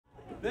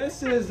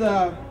This is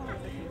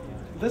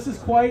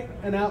quite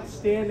an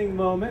outstanding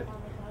moment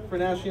for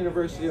National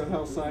University of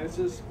Health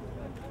Sciences.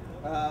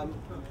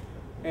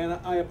 And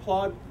I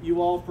applaud you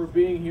all for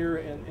being here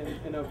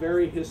in a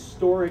very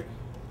historic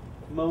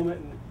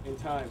moment in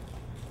time.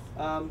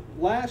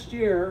 Last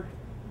year,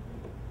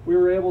 we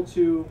were able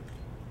to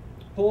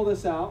pull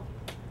this out,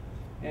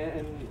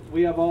 and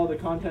we have all the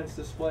contents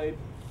displayed,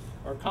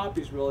 or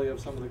copies really of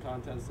some of the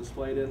contents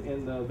displayed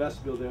in the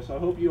vestibule there. So I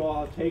hope you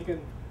all have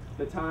taken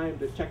the time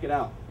to check it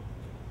out.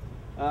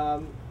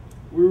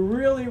 We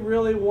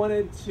really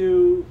wanted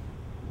to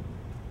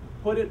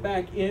put it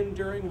back in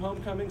during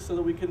homecoming so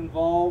that we could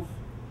involve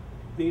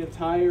the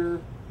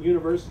entire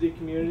university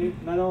community,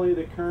 not only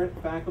the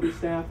current faculty,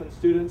 staff, and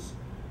students,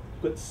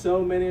 but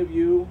so many of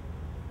you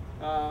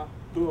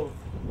who have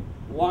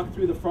walked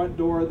through the front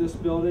door of this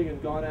building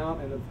and gone out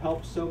and have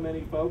helped so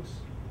many folks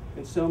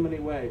in so many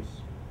ways.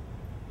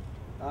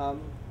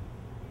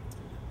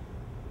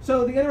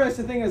 So the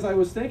interesting thing is, I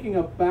was thinking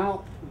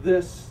about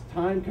this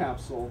time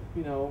capsule.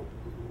 You know,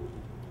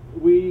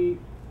 we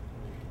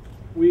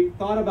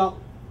thought about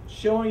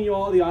showing you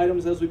all the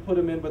items as we put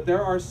them in, but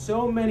there are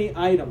so many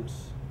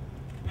items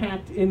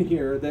packed in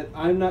here that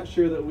I'm not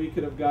sure that we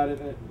could have got it,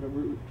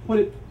 put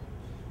it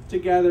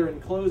together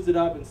and closed it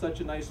up in such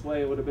a nice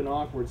way. It would have been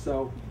awkward.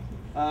 So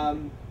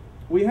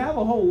we have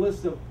a whole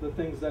list of the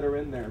things that are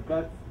in there,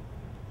 but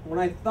when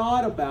I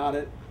thought about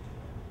it,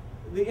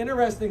 the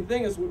interesting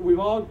thing is we've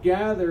all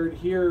gathered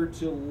here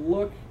to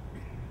look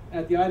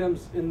at the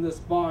items in this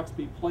box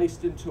be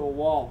placed into a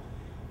wall.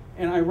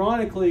 And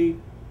ironically,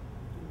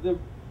 the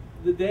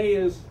day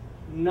is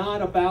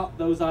not about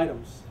those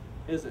items,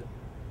 is it?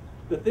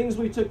 The things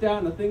we took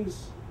down, the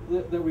things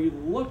that we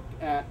looked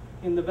at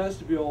in the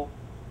vestibule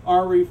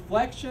are a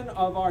reflection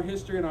of our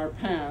history and our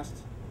past,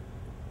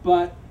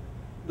 but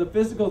the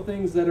physical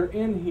things that are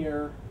in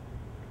here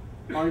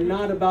are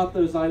not about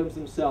those items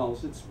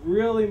themselves. It's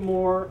really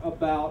more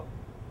about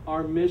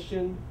our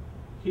mission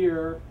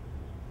here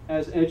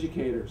as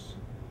educators.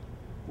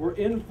 We're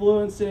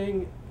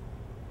influencing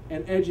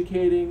and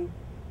educating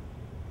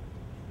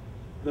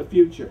the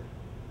future.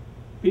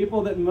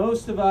 People that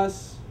most of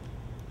us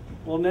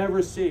will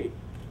never see.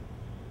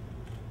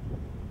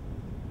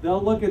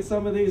 They'll look at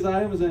some of these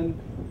items and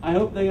I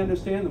hope they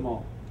understand them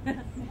all.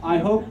 I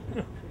hope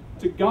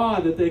to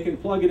God that they can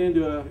plug it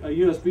into a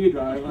USB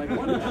drive. Like,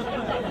 what is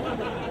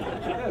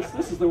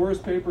this is the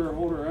worst paper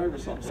holder I ever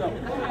saw. So,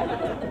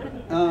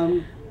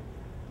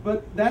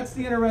 but that's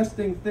the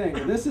interesting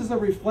thing. This is a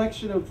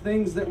reflection of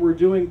things that we're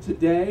doing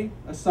today,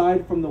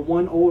 aside from the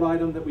one old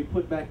item that we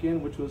put back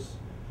in, which is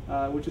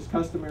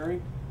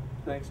customary,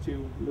 thanks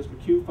to Ms.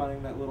 McHugh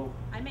finding that little...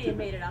 I may have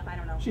made it up, I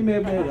don't know. She may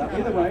have made it up.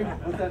 Either way,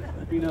 let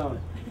that be known.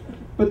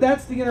 But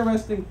that's the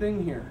interesting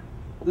thing here.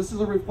 This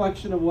is a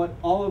reflection of what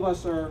all of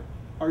us are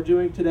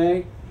doing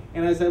today.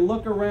 And as I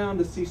look around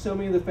to see so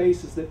many of the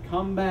faces that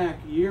come back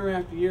year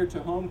after year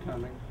to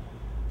homecoming,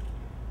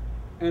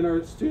 and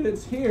our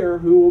students here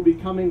who will be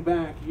coming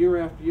back year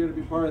after year to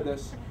be part of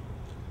this,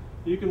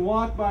 you can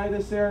walk by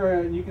this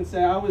area and you can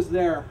say, I was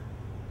there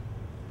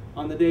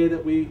on the day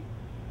that we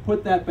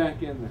put that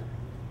back in there.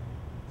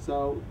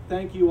 So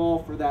thank you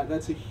all for that.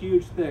 That's a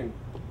huge thing.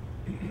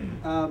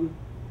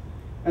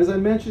 As I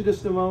mentioned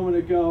just a moment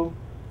ago,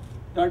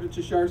 Dr.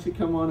 Tusharsky,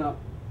 come on up.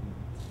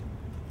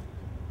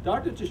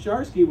 Dr.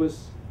 Tusharsky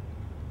was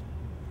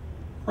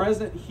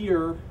present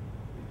here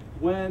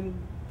when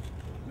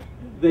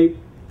they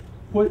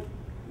put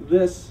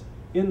this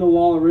in the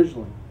wall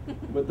originally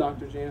with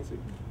Dr. Janse.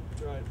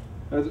 Right.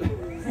 Amen.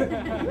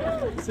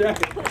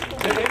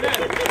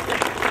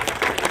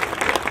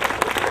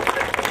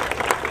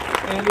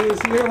 And he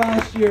was here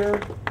last year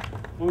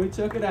when we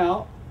took it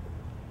out.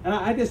 And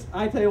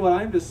I tell you what,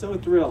 I'm just so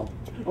thrilled.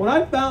 When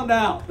I found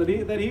out that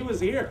he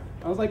was here,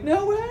 I was like,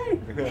 no way!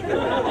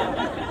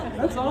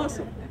 That's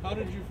awesome. How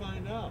did you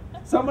find out?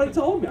 Somebody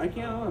told me. I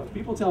don't know.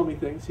 People tell me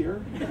things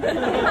here. It's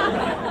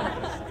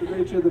the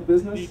nature of the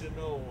business. Need to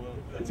know.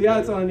 Yeah,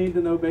 it's on a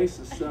need-to-know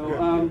basis.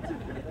 So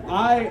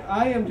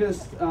I am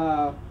just,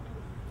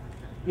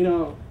 you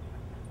know,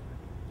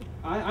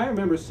 I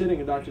remember sitting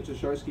in Dr.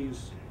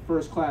 Tusharsky's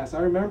first class. I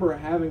remember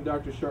having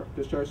Dr.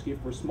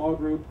 Tusharsky for a small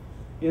group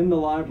in the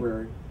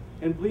library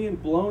and being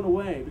blown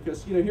away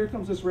because, you know, here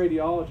comes this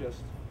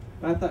radiologist.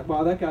 And I thought,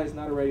 wow, that guy's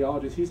not a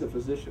radiologist, he's a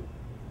physician.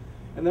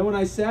 And then when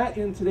I sat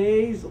in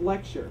today's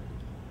lecture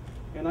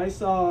and I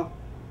saw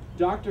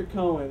Dr.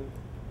 Cohen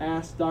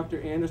ask Dr.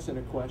 Anderson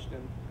a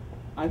question,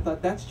 I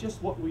thought that's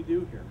just what we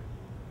do here.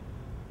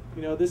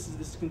 You know, this is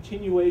this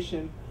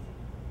continuation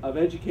of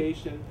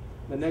education,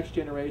 the next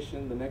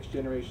generation, the next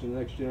generation, the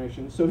next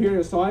generation. So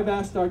I've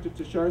asked Dr.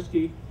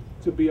 Tusharsky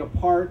to be a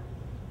part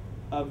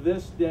of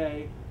this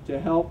day to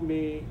help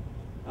me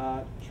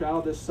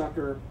trowel this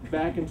sucker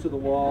back into the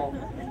wall.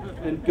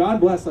 And God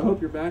bless, I hope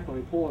you're back when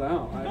we pull it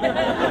out. I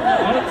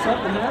hope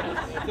something happens.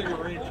 I'll take a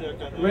rain check on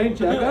that. Rain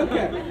check,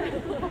 okay.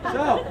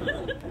 So,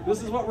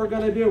 this is what we're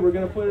going to do. We're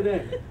going to put it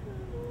in.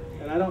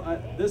 And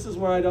And this is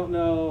where I don't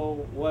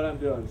know what I'm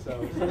doing.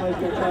 So somebody's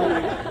going to tell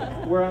me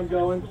where I'm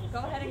going. Go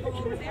ahead and go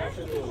over there.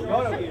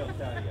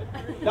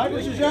 Dr.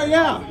 Shajar,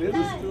 yeah.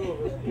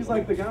 He's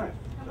like the guy.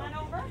 Come on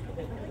over.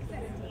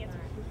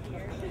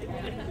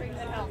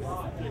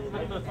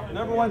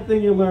 Number one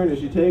thing you learn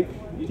is you take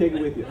it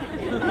with you.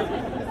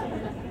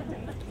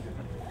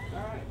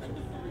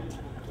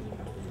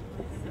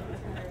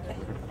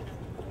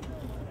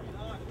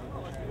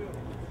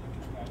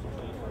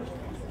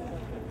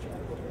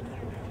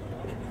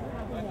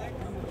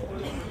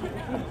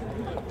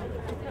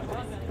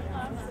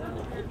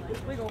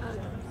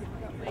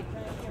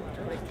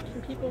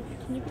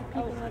 Can you get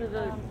people out of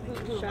the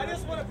shop? I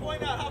just want to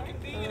point out how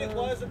convenient it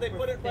was that they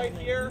put it right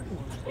here,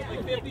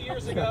 like 50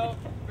 years ago.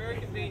 Very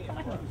convenient.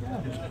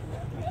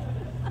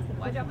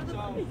 Watch out for the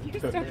bump. You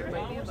start right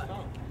there, but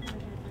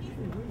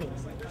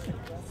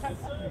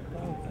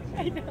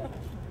I know.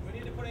 We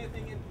need to put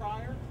anything in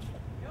prior?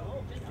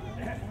 No.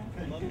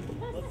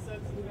 Let's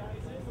send some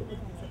guys in with the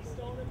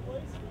T-stone in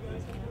place. You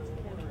guys can put some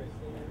corner in.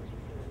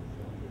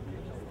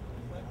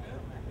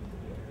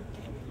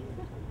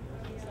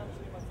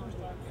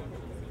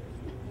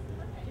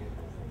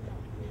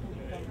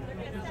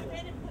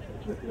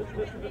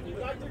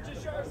 Dr.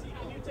 Tisharsi,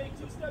 can you take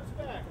 2 steps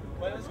back?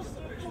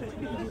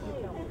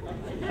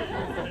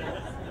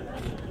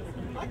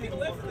 I can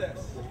lift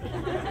this.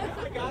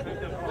 I got $10,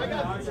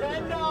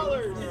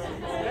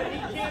 and he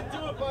can't do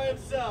it by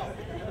himself.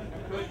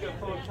 Could the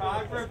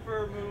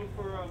photographer move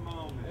for a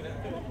moment?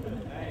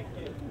 Thank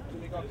you.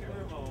 For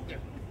a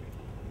moment.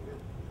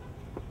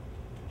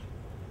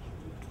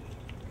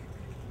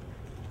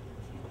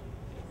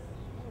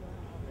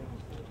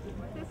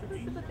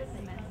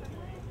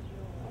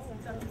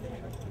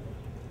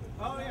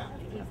 Oh, yeah.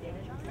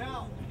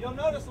 Now, you'll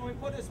notice when we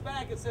put this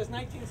back, it says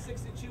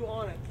 1962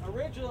 on it.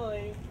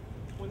 Originally,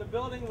 when the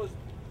building was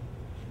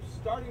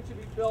starting to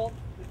be built,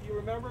 if you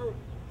remember,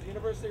 the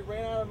university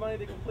ran out of money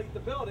to complete the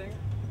building.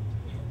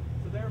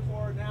 So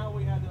therefore, now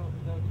we had the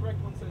correct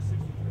one says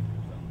 63.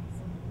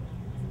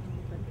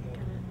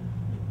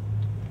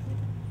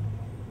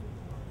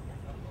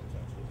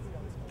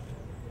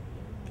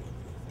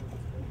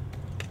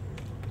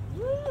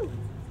 Woo!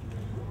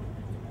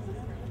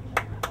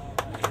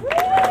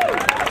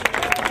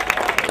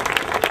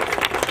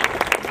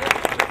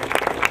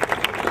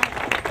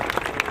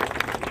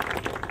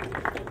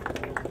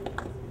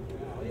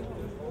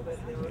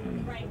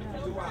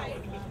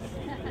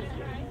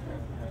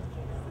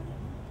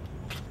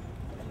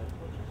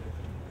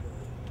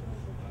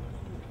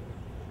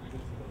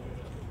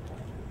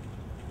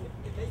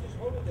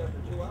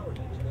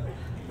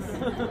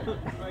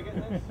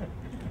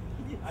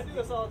 I do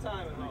this all the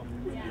time at home.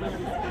 you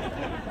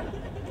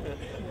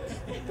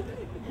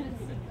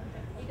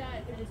got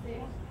it. They're just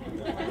there.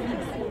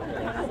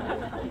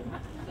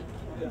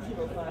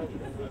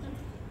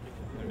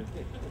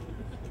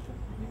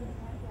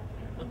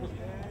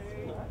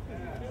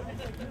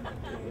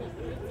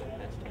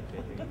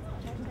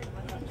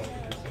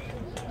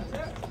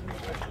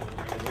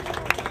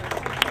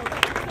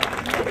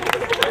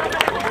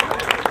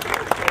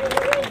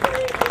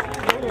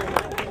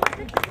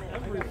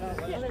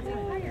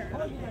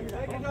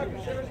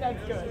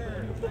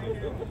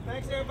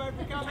 Thanks everybody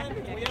for coming.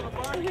 We have a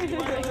barbecue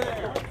right over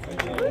there.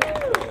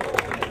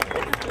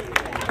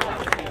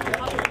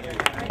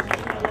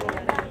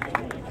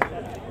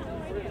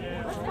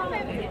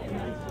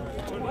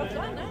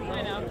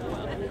 I know.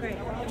 Great.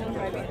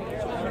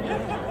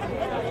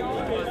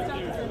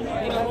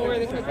 You know where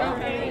the cookout?